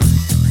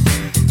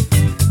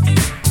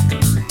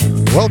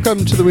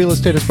Welcome to the Real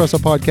Estate Espresso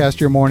Podcast,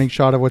 your morning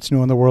shot of what's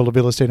new in the world of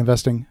real estate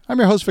investing. I'm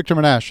your host, Victor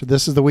Monash.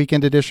 This is the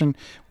weekend edition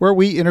where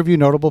we interview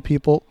notable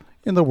people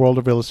in the world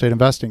of real estate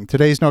investing.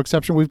 Today's no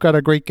exception. We've got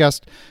a great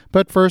guest,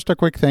 but first, a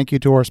quick thank you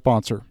to our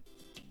sponsor.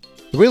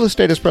 The Real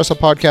Estate Espresso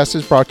Podcast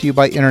is brought to you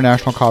by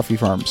International Coffee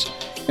Farms.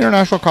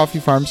 International Coffee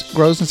Farms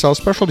grows and sells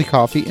specialty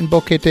coffee in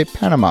Boquete,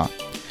 Panama.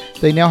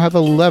 They now have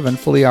 11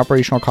 fully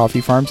operational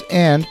coffee farms,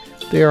 and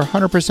they are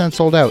 100%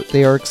 sold out.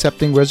 They are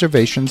accepting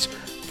reservations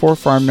for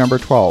farm number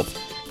 12.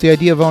 If the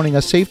idea of owning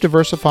a safe,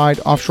 diversified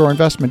offshore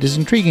investment is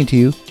intriguing to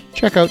you,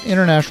 check out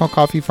International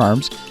Coffee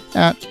Farms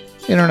at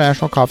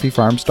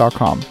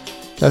internationalcoffeefarms.com.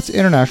 That's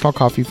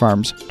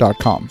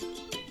internationalcoffeefarms.com.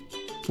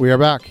 We are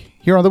back.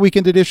 Here on the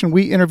Weekend Edition,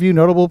 we interview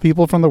notable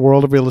people from the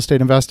world of real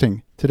estate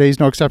investing. Today's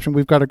no exception.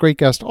 We've got a great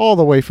guest all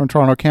the way from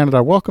Toronto,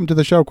 Canada. Welcome to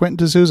the show, Quentin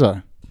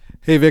D'Souza.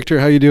 Hey, Victor.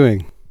 How you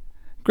doing?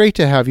 Great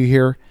to have you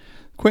here.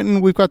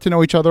 Quentin, we've got to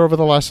know each other over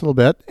the last little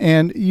bit,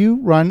 and you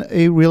run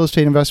a real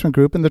estate investment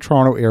group in the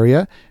Toronto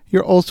area.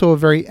 You're also a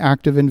very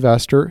active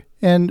investor,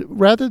 and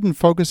rather than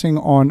focusing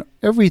on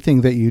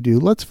everything that you do,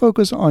 let's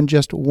focus on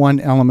just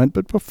one element.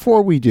 But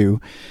before we do,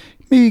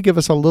 maybe give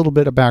us a little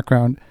bit of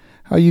background,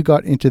 how you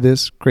got into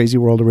this crazy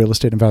world of real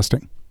estate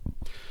investing.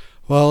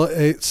 Well,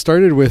 it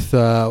started with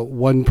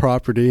one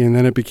property, and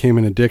then it became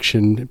an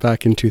addiction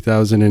back in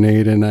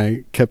 2008, and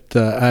I kept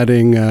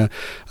adding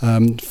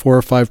 4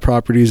 or 5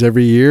 properties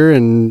every year,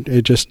 and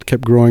it just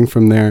kept growing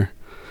from there.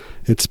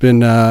 It's been,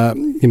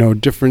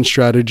 different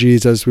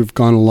strategies as we've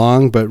gone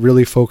along, but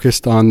really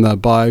focused on the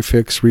buy,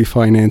 fix,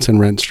 refinance, and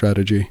rent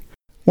strategy.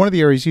 One of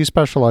the areas you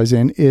specialize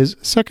in is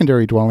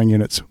secondary dwelling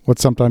units,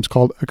 what's sometimes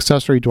called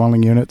accessory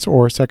dwelling units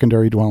or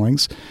secondary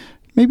dwellings.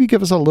 Maybe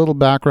give us a little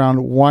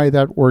background why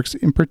that works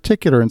in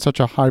particular in such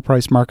a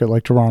high-priced market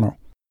like Toronto.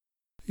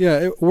 Yeah,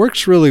 it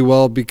works really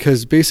well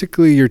because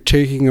basically you're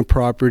taking a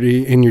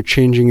property and you're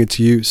changing its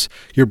use.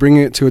 You're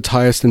bringing it to its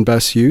highest and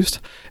best use,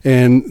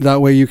 and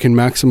that way you can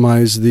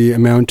maximize the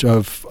amount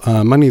of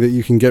money that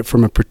you can get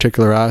from a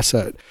particular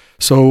asset.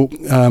 So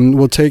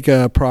we'll take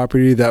a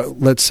property that,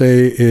 let's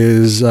say,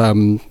 is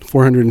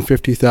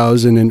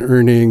 $450,000 and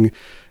earning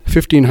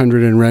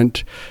 $1,500 in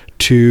rent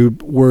to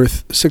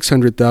worth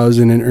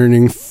 $600,000 and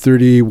earning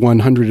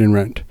 $3,100 in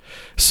rent.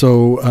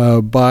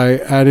 So by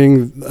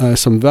adding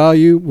some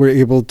value, we're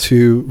able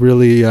to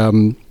really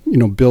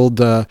build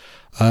an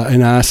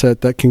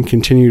asset that can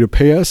continue to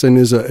pay us and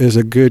is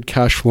a good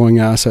cash flowing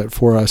asset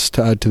for us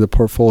to add to the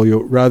portfolio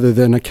rather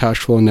than a cash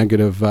flow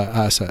negative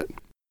asset.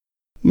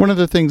 One of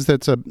the things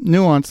that's a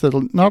nuance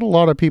that not a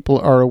lot of people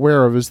are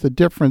aware of is the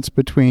difference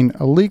between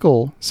a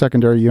legal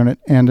secondary unit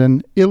and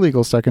an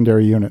illegal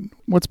secondary unit.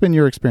 What's been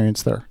your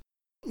experience there?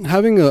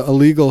 Having a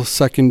legal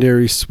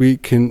secondary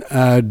suite can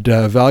add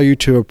value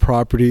to a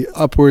property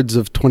upwards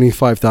of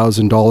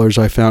 $25,000,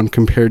 I found,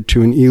 compared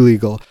to an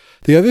illegal.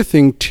 The other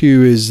thing,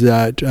 too, is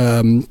that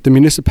the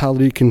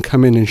municipality can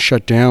come in and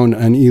shut down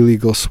an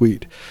illegal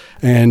suite.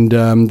 And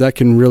that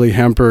can really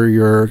hamper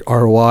your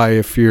ROI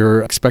if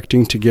you're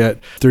expecting to get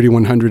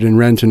 $3,100 in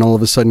rent and all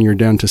of a sudden you're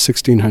down to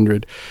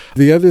 $1,600.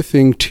 The other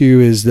thing, too,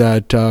 is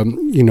that,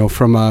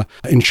 from a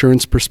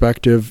insurance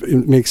perspective,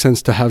 it makes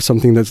sense to have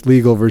something that's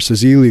legal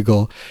versus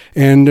illegal.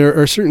 And there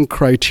are certain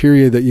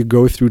criteria that you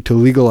go through to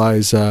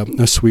legalize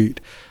a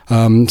suite,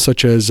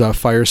 such as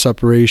fire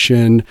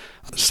separation,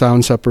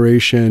 sound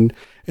separation,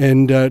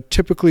 and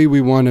typically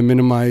we want to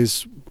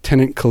minimize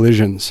tenant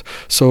collisions.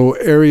 So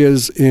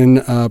areas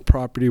in a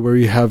property where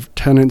you have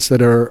tenants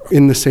that are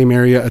in the same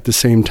area at the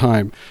same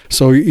time.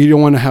 So you don't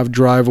want to have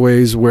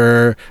driveways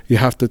where you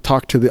have to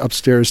talk to the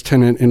upstairs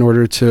tenant in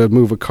order to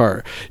move a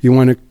car. You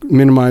want to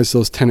minimize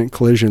those tenant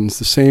collisions.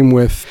 The same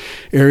with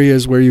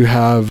areas where you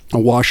have a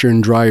washer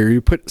and dryer.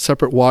 You put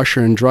separate washer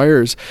and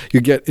dryers,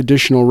 you get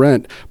additional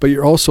rent, but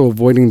you're also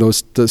avoiding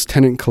those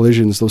tenant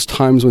collisions, those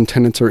times when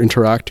tenants are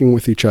interacting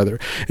with each other.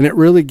 And it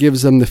really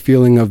gives them the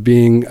feeling of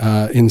being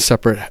in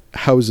separate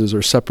houses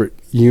or separate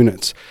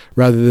units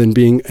rather than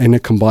being in a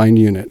combined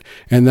unit.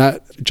 And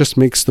that just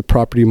makes the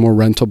property more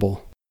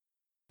rentable.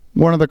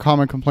 One of the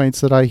common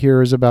complaints that I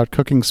hear is about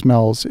cooking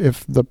smells.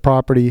 If the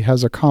property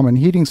has a common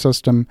heating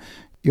system,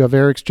 you have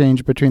air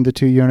exchange between the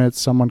two units,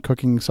 someone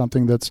cooking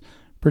something that's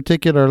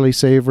particularly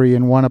savory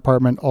in one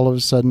apartment all of a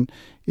sudden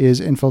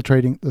is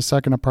infiltrating the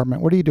second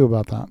apartment. What do you do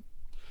about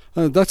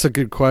that? That's a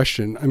good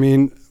question. I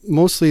mean,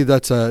 mostly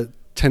that's a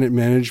tenant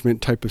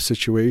management type of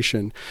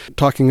situation,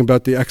 talking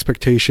about the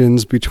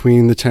expectations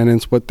between the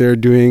tenants, what they're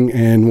doing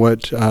and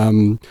what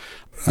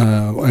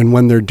and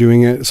when they're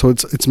doing it. So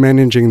it's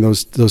managing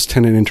those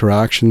tenant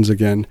interactions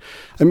again.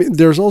 I mean,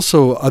 there's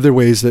also other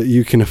ways that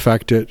you can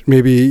affect it.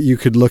 Maybe you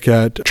could look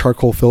at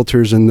charcoal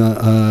filters in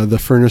the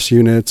furnace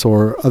units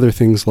or other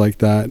things like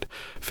that,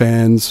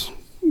 fans,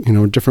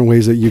 different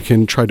ways that you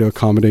can try to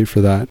accommodate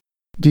for that.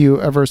 Do you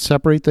ever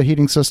separate the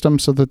heating system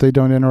so that they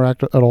don't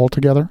interact at all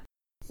together?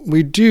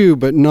 We do,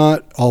 but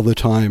not all the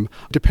time.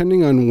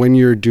 Depending on when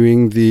you're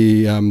doing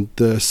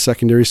the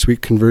secondary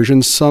suite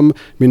conversions, some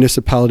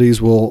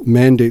municipalities will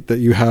mandate that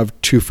you have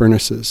 2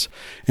 furnaces.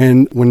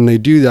 And when they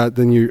do that,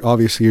 then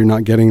you're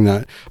not getting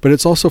that. But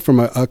it's also from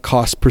a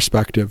cost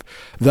perspective.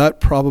 That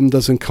problem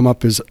doesn't come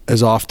up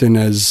as often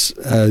as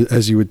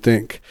you would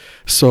think.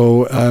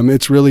 So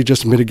it's really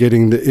just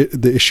mitigating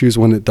the issues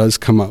when it does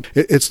come up.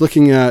 It's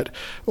looking at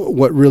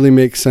what really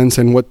makes sense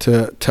and what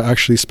to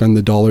actually spend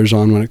the dollars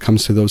on when it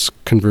comes to those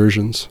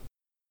conversions.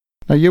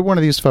 Now, you're one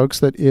of these folks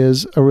that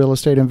is a real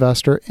estate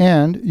investor,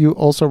 and you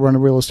also run a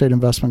real estate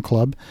investment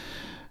club.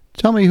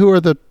 Tell me, who are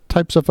the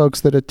types of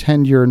folks that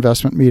attend your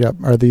investment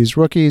meetup? Are these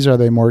rookies? Are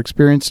they more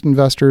experienced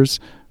investors?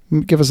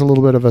 Give us a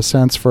little bit of a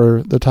sense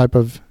for the type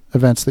of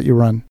events that you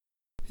run.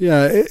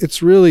 Yeah,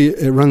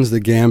 it runs the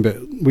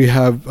gambit. We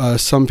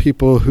have some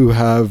people who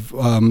have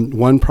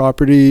 1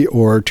 property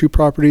or 2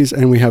 properties,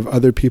 and we have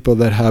other people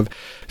that have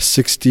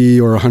 60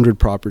 or 100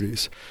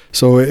 properties.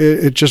 So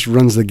it just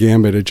runs the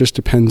gambit. It just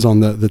depends on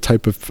the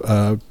type of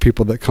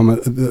people that come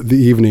the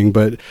evening.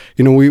 But,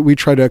 we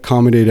try to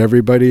accommodate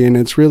everybody, and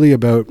it's really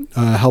about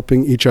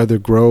helping each other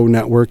grow,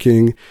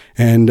 networking,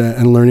 and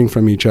learning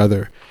from each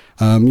other.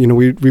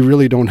 We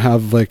really don't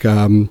have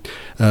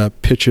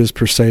pitches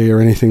per se or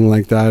anything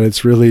like that.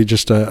 It's really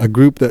just a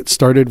group that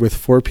started with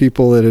 4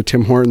 people at a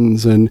Tim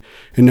Hortons, and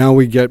now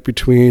we get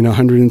between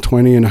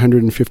 120 and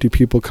 150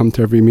 people come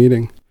to every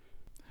meeting.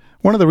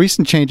 One of the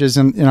recent changes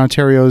in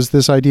Ontario is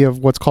this idea of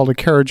what's called a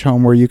carriage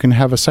home, where you can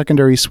have a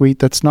secondary suite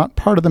that's not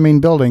part of the main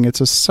building. It's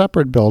a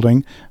separate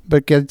building,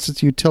 but gets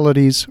its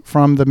utilities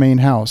from the main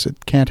house.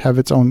 It can't have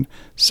its own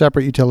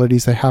separate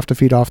utilities. They have to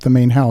feed off the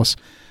main house.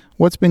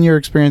 What's been your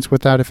experience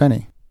with that, if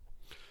any?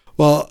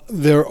 Well,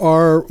 there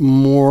are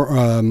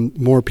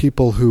more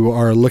people who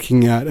are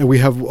looking at. We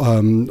have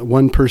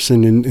one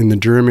person in the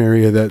Durham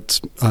area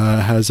that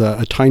has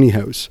a tiny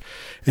house,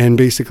 and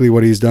basically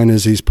what he's done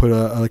is he's put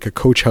a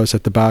coach house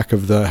at the back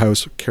of the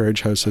house,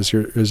 carriage house, as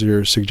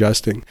you're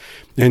suggesting,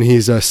 and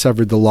he's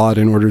severed the lot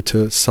in order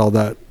to sell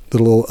that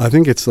little. I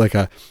think it's like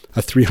a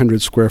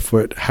 300 square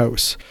foot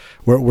house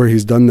where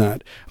he's done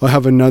that. I'll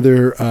have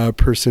another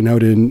person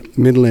out in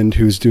Midland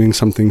who's doing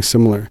something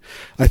similar.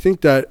 I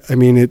think that,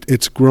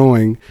 it's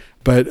growing,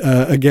 but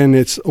again,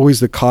 it's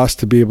always the cost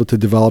to be able to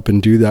develop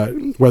and do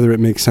that, whether it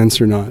makes sense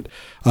or not.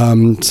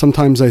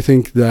 Sometimes I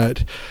think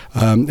that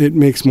it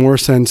makes more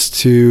sense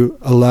to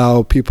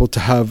allow people to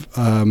have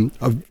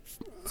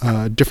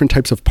different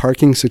types of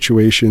parking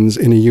situations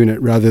in a unit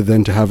rather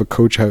than to have a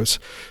coach house.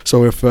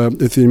 So if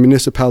the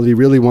municipality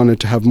really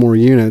wanted to have more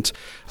units,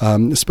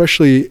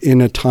 especially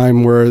in a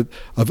time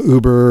of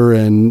Uber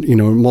and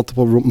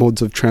multiple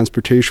modes of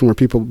transportation where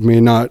people may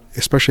not,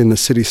 especially in the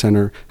city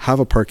center, have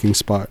a parking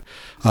spot,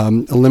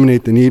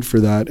 eliminate the need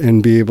for that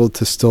and be able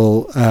to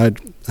still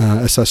add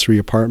accessory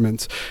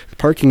apartments.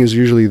 Parking is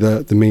usually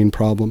the main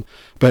problem.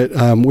 But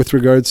with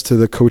regards to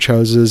the coach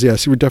houses,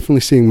 yes, we're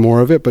definitely seeing more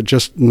of it, but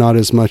just not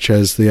as much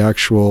as the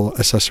actual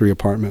accessory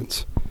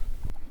apartments.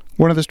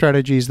 One of the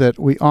strategies that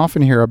we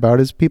often hear about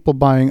is people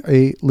buying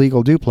a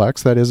legal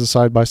duplex, that is a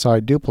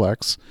side-by-side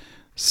duplex,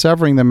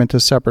 severing them into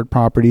separate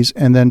properties,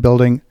 and then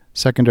building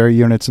secondary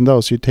units in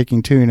those. So you're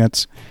taking 2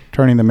 units,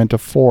 turning them into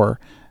 4.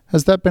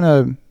 Has that been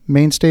a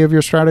mainstay of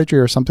your strategy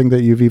or something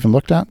that you've even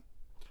looked at?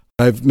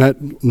 I've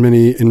met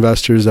many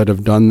investors that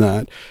have done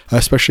that,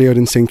 especially out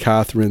in St.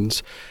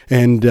 Catharines,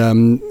 and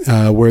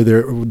where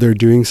they're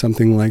doing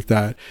something like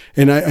that.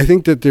 And I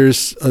think that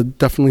there's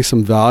definitely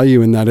some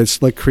value in that.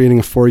 It's like creating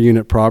a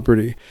 4-unit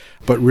property,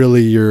 but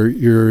really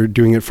you're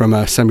doing it from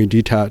a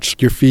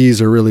semi-detached. Your fees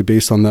are really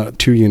based on the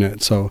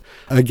 2-unit. So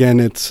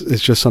again, it's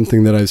just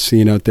something that I've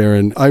seen out there,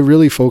 and I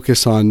really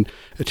focus on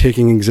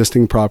taking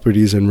existing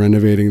properties and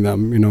renovating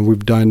them.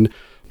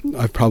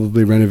 I've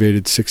probably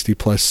renovated 60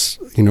 plus,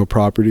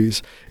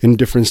 properties in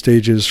different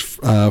stages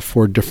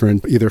for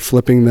different, either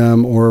flipping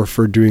them or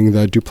for doing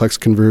the duplex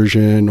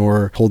conversion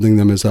or holding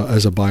them as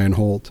a buy and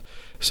hold.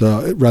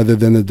 So rather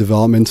than the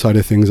development side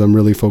of things, I'm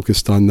really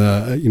focused on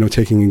the,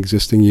 taking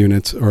existing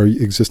units or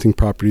existing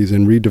properties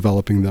and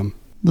redeveloping them.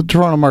 The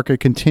Toronto market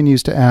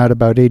continues to add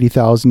about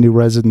 80,000 new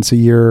residents a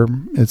year.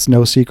 It's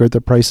no secret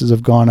that prices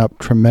have gone up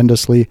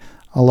tremendously.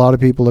 A lot of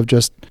people have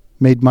just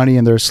made money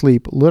in their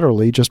sleep,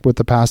 literally, just with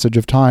the passage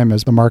of time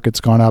as the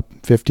market's gone up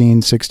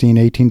 15, 16,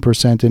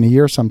 18% in a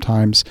year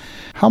sometimes.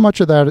 How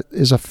much of that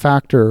is a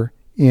factor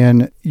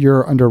in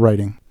your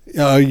underwriting?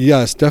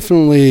 Yes,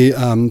 definitely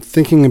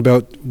thinking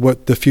about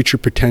what the future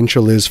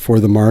potential is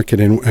for the market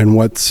and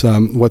what's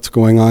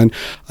going on.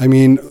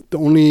 The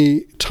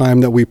only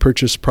time that we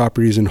purchase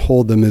properties and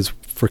hold them is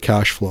for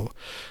cash flow.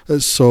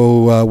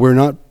 So we're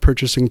not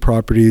purchasing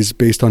properties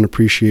based on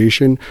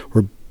appreciation.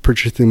 We're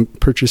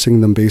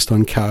purchasing them based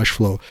on cash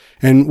flow.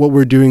 And what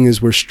we're doing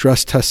is we're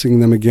stress testing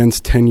them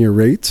against 10-year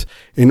rates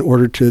in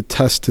order to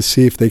test to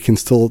see if they can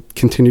still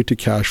continue to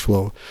cash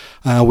flow.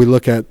 We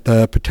look at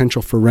the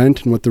potential for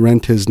rent and what the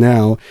rent is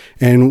now,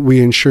 and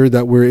we ensure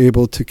that we're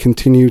able to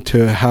continue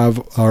to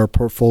have our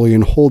portfolio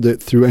and hold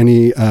it through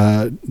any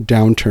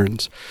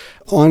downturns.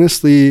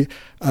 Honestly,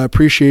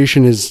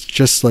 appreciation is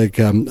just like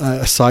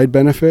a side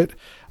benefit.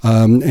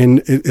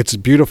 And it's a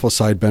beautiful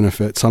side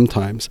benefit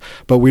sometimes,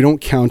 but we don't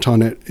count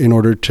on it in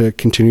order to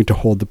continue to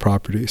hold the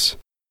properties.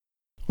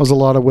 There's a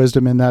lot of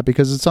wisdom in that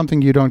because it's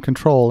something you don't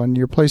control, and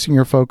you're placing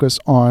your focus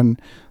on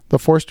the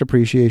forced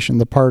appreciation,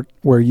 the part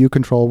where you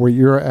control, where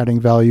you're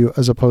adding value,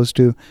 as opposed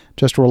to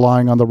just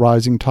relying on the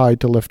rising tide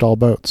to lift all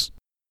boats.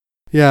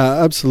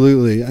 Yeah,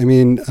 absolutely. I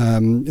mean,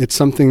 it's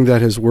something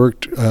that has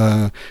worked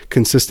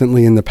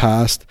consistently in the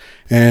past,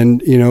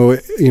 and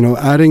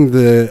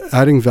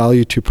adding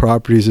value to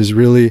properties is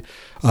really,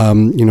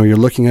 you're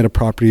looking at a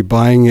property,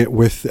 buying it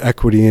with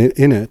equity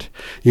in it.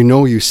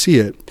 You see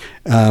it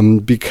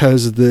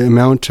because the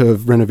amount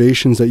of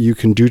renovations that you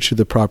can do to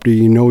the property,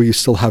 you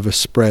still have a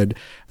spread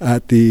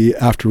at the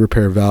after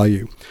repair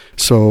value.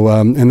 So,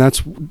 and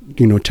that's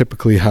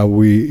typically how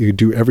we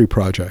do every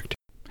project.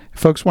 If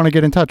folks want to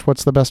get in touch,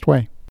 what's the best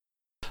way?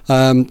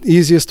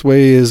 Easiest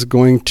way is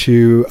going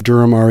to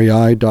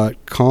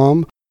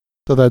durhamrei.com.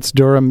 So that's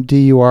Durham,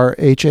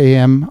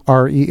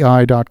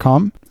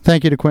 DURHAMREI.com.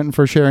 Thank you to Quentin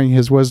for sharing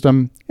his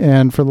wisdom.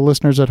 And for the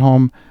listeners at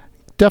home,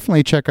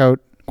 definitely check out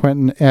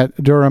Quentin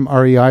at Durham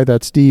REI.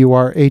 That's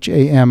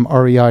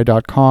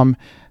DURHAMREI.com.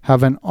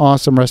 Have an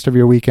awesome rest of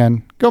your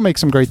weekend. Go make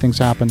some great things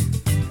happen.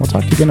 We'll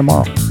talk to you again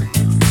tomorrow.